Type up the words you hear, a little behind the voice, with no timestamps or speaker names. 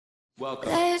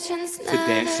Welcome to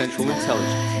Dance Central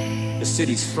Intelligence, the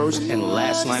city's first and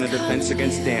last line of defense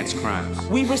against dance crimes.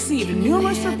 We received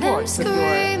numerous reports of your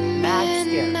mad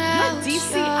scare. Your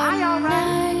DCI, all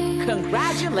right?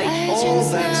 Congratulations. All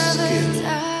that skill.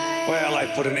 Well, I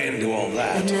put an end to all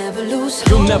that.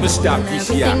 You'll never stop,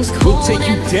 DCI. We'll take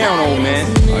you down, old man.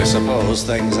 I suppose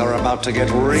things are about to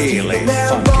get really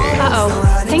funky.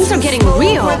 Uh-oh. Things are getting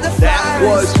real. That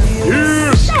was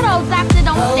huge. That old doctor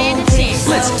don't stand a chance.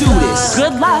 Let's do this.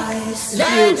 Good luck.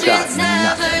 You got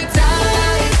nothing.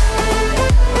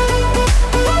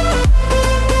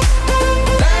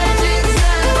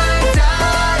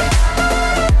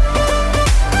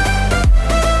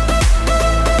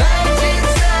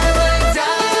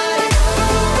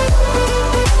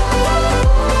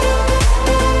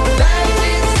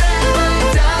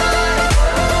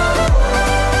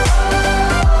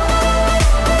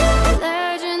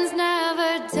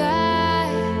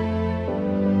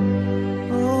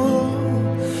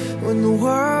 When the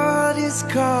world is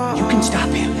calm. You can stop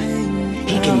him.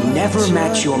 He can never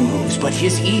match your moves, but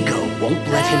his ego won't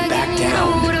let him back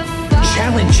down.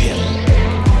 Challenge him.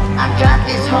 I got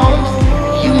this, Holmes.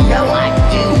 You know I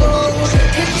do.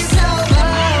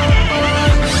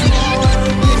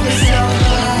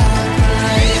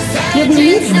 Your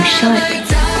knees are sharp.